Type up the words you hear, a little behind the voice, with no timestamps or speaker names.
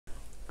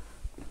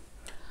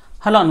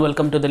Hello and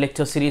welcome to the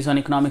lecture series on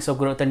economics of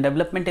growth and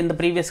development. In the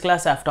previous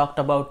class, I have talked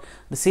about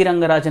the C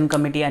Rangarajan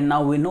Committee, and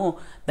now we know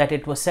that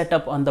it was set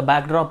up on the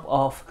backdrop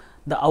of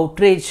the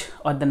outrage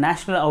or the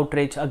national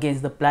outrage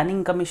against the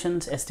Planning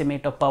Commission's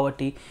estimate of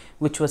poverty,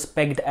 which was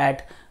pegged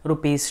at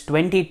rupees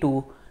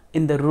 22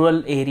 in the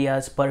rural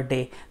areas per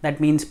day. That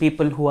means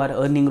people who are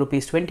earning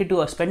rupees 22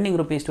 or spending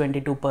rupees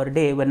 22 per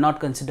day were not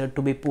considered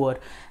to be poor.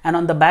 And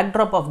on the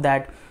backdrop of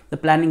that, the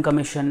Planning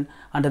Commission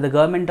under the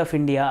Government of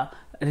India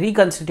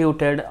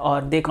reconstituted, or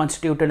they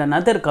constituted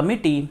another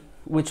committee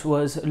which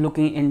was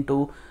looking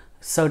into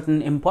certain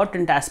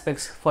important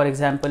aspects. For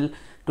example,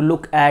 to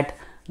look at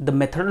the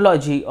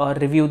methodology or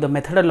review the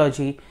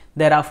methodology,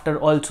 thereafter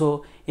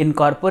also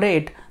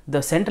incorporate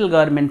the central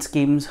government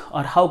schemes,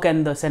 or how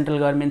can the central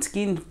government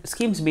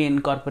schemes be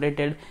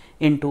incorporated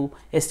into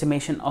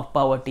estimation of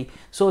poverty.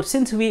 So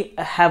since we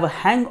have a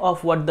hang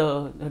of what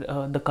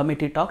the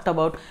committee talked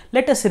about,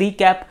 let us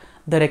recap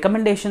the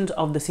recommendations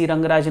of the C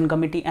Rangarajan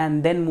Committee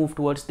and then move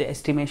towards the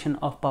estimation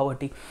of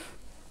poverty.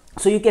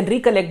 So you can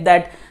recollect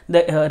that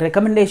the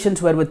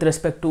recommendations were with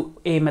respect to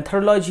A,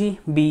 methodology,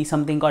 B,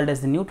 something called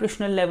as the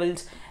nutritional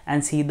levels,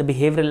 and C, the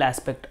behavioral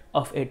aspect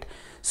of it.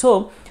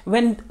 So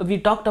when we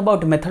talked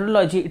about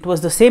methodology, it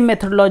was the same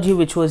methodology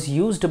which was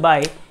used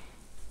by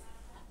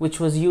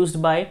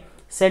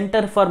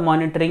Center for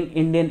Monitoring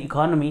Indian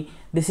Economy.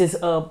 This is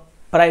a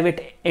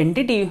private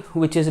entity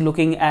which is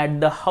looking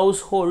at the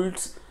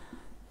households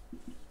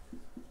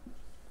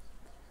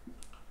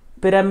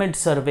pyramid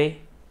survey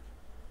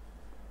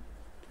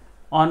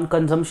on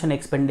consumption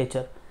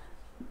expenditure.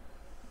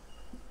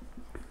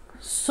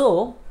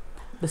 So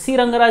the C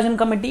Rangarajan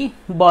Committee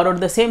borrowed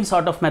the same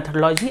sort of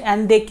methodology,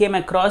 and they came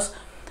across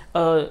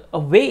a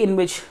way in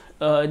which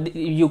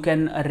you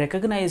can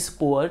recognize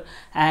poor,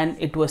 and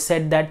it was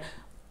said that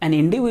an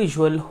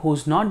individual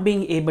who's not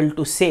being able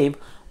to save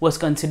was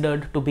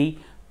considered to be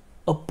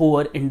a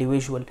poor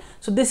individual.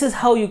 So this is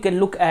how you can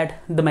look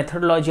at the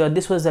methodology, or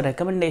this was the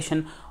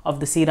recommendation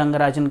of the C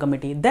Rangarajan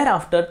Committee.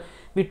 Thereafter,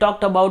 we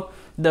talked about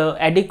the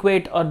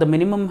adequate or the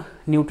minimum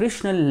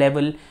nutritional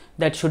level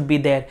that should be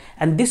there,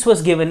 and this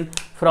was given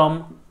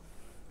from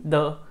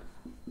the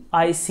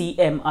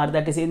ICMR,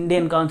 that is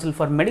Indian Council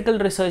for Medical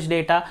Research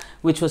Data,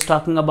 which was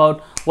talking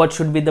about what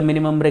should be the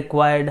minimum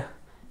required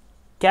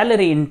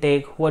calorie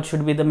intake, what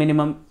should be the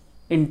minimum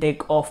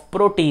intake of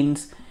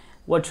proteins,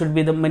 what should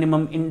be the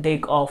minimum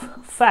intake of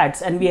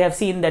fats. And we have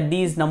seen that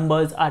these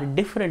numbers are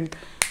different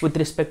with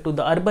respect to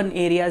the urban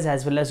areas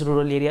as well as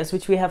rural areas,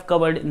 which we have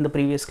covered in the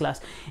previous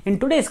class. In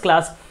today's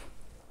class,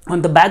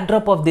 on the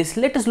backdrop of this,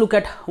 let us look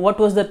at what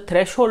was the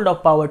threshold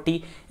of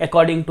poverty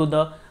according to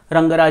the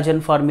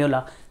Rangarajan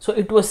formula. So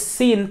it was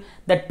seen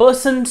that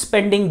person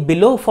spending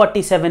below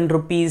 47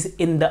 rupees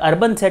in the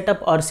urban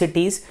setup or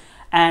cities,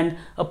 and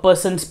a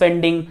person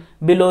spending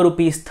below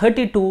rupees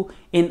 32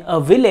 in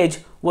a village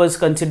was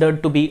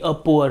considered to be a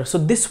poor. So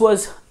this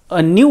was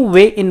a new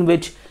way in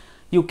which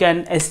you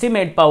can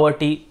estimate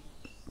poverty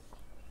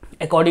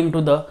according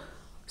to the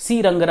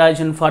C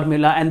Rangarajan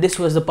formula, and this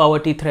was the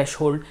poverty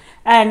threshold.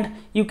 And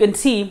you can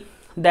see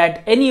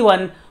that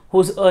anyone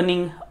who's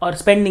earning or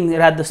spending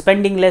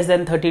less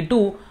than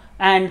 32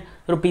 and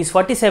rupees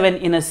 47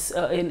 in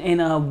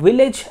a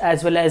village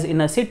as well as in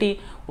a city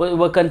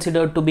were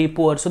considered to be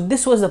poor. So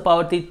this was the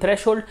poverty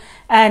threshold,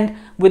 and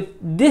with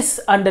this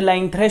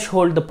underlying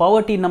threshold, the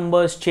poverty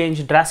numbers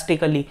changed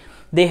drastically.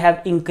 They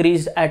have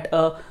increased at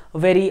a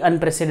very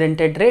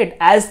unprecedented rate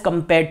as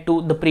compared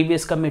to the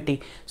previous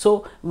committee,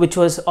 so which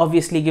was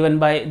obviously given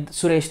by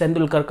Suresh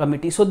Tendulkar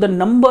committee. So the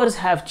numbers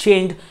have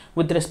changed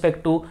with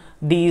respect to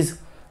these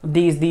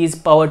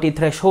poverty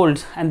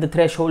thresholds and the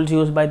thresholds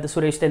used by the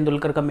Suresh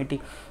Tendulkar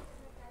committee.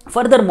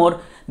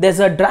 Furthermore, there's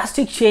a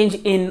drastic change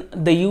in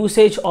the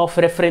usage of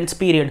reference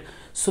period.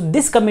 So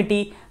this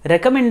committee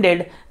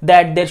recommended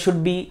that there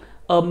should be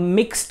a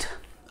mixed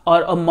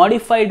or a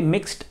modified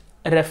mixed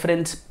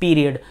reference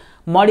period.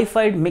 In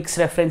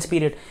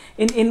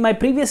my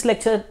previous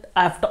lecture,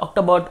 I have talked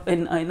about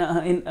in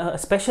a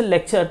special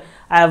lecture,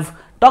 I have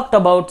talked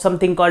about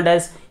something called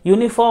as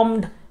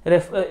uniform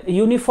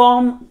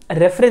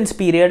reference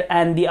period,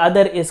 and the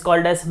other is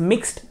called as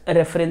mixed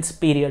reference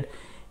period.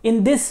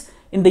 In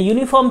the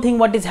uniform thing,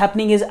 what is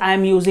happening is I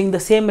am using the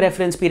same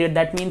reference period.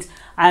 That means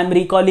I am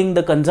recalling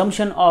the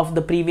consumption of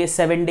the previous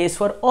 7 days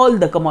for all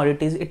the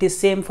commodities. It is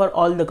same for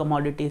all the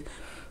commodities.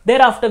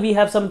 Thereafter, we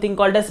have something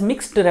called as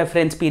mixed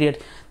reference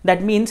period.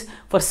 That means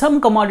for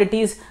some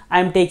commodities, I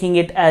am taking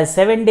it as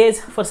 7 days.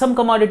 For some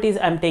commodities,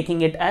 I am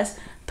taking it as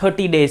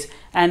 30 days.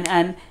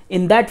 And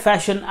in that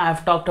fashion, I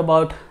have talked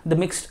about the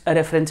mixed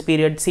reference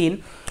period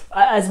seen,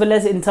 as well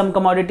as in some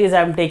commodities,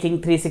 I am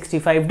taking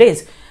 365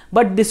 days.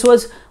 But this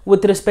was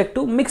with respect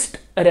to mixed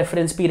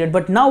reference period.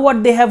 But now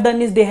what they have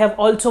done is they have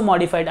also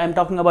modified. I am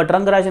talking about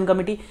Rangarajan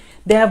Committee.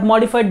 They have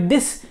modified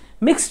this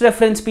mixed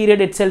reference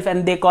period itself,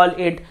 and they call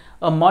it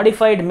a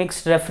modified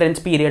mixed reference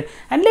period,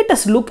 and let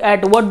us look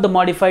at what the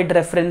modified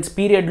reference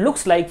period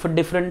looks like for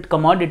different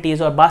commodities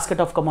or basket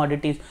of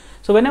commodities.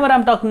 So whenever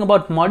I'm talking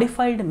about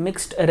modified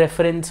mixed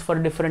reference for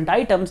different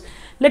items,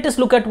 let us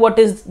look at what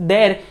is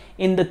there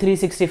in the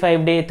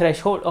 365-day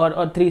threshold or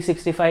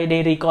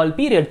 365-day recall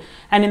period.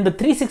 And in the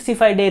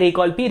 365-day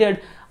recall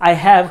period, I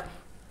have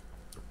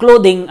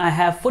clothing, I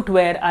have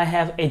footwear, I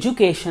have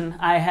education,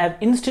 I have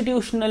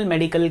institutional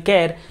medical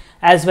care,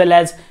 as well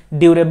as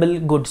durable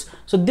goods.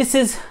 So this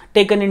is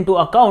taken into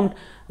account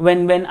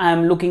when I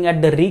am looking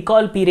at the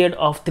recall period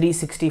of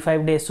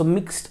 365 days. So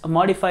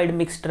modified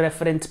mixed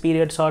reference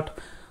period sort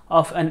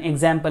of an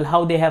example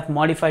how they have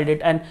modified it,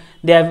 and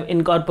they have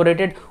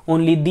incorporated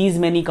only these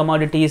many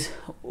commodities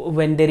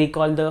when they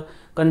recall the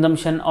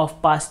consumption of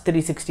past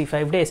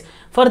 365 days.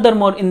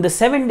 Furthermore, in the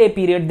 7-day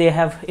period, they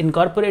have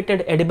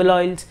incorporated edible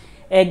oils,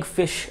 egg,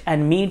 fish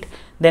and meat,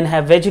 then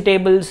have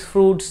vegetables,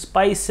 fruits,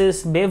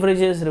 spices,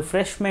 beverages,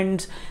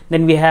 refreshments,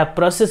 then we have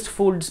processed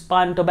foods,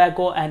 pan,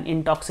 tobacco and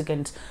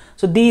intoxicants.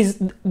 So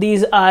these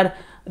are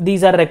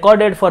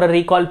recorded for a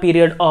recall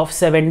period of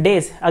 7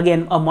 days,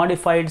 again a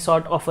modified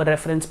sort of a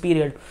reference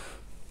period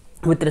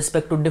with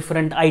respect to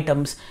different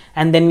items.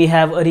 And then we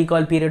have a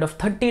recall period of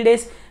 30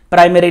 days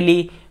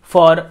primarily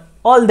for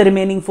all the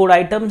remaining food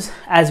items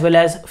as well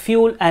as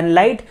fuel and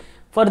light.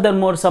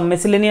 Furthermore, some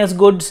miscellaneous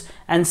goods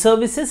and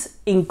services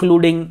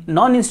including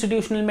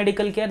non-institutional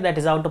medical care, that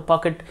is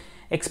out-of-pocket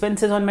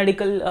expenses on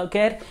medical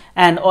care,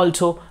 and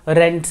also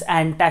rents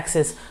and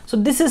taxes. So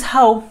this is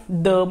how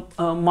the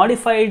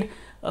modified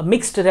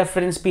mixed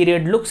reference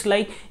period looks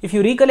like. If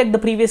you recollect the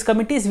previous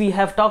committees, we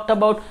have talked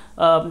about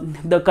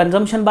the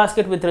consumption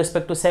basket with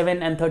respect to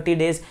 7 and 30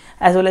 days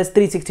as well as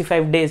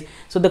 365 days.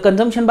 So the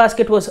consumption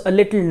basket was a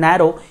little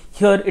narrow,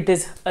 here it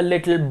is a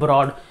little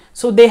broad.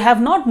 So they have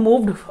not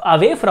moved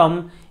away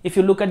from, if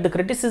you look at the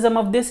criticism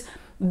of this,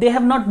 they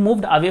have not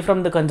moved away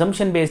from the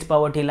consumption based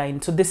poverty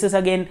line. So this is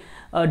again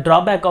a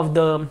drawback of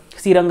the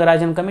C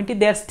Rangarajan committee.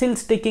 They are still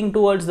sticking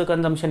towards the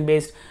consumption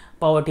based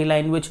poverty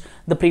line, which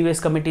the previous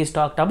committees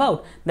talked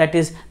about. That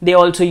is, they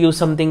also use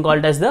something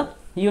called as the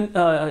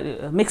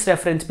mixed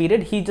reference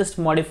period. He just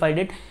modified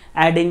it,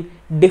 adding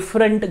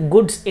different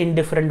goods in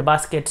different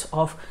baskets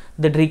of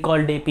the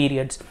recall day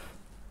periods.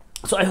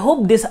 So I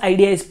hope this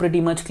idea is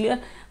pretty much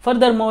clear.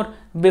 Furthermore,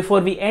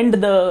 before we end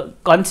the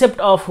concept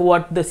of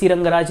what the C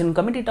Rangarajan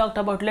committee talked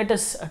about, let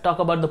us talk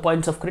about the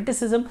points of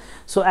criticism.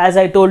 So as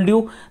I told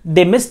you,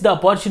 they missed the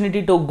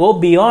opportunity to go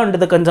beyond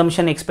the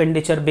consumption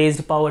expenditure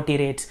based poverty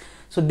rates.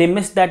 So they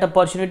missed that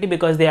opportunity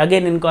because they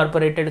again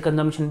incorporated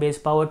consumption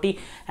based poverty,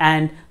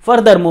 and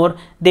furthermore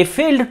they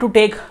failed to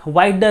take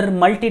wider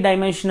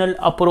multidimensional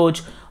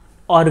approach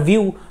or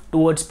view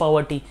towards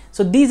poverty.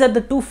 So these are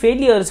the two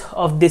failures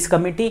of this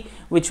committee,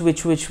 which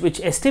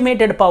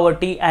estimated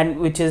poverty and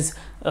which is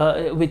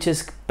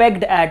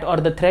pegged at, or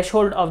the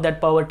threshold of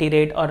that poverty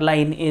rate or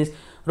line is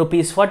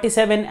rupees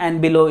 47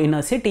 and below in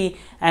a city,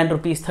 and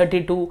rupees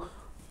 32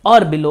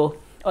 or below,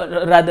 or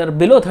rather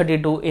below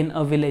 32 in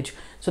a village.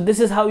 So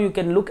this is how you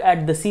can look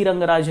at the C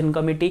Rangarajan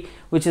committee,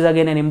 which is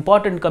again an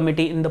important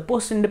committee in the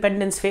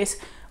post-independence phase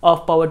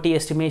of poverty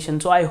estimation.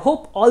 So I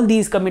hope all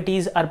these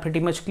committees are pretty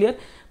much clear.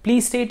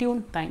 Please stay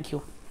tuned. Thank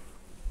you.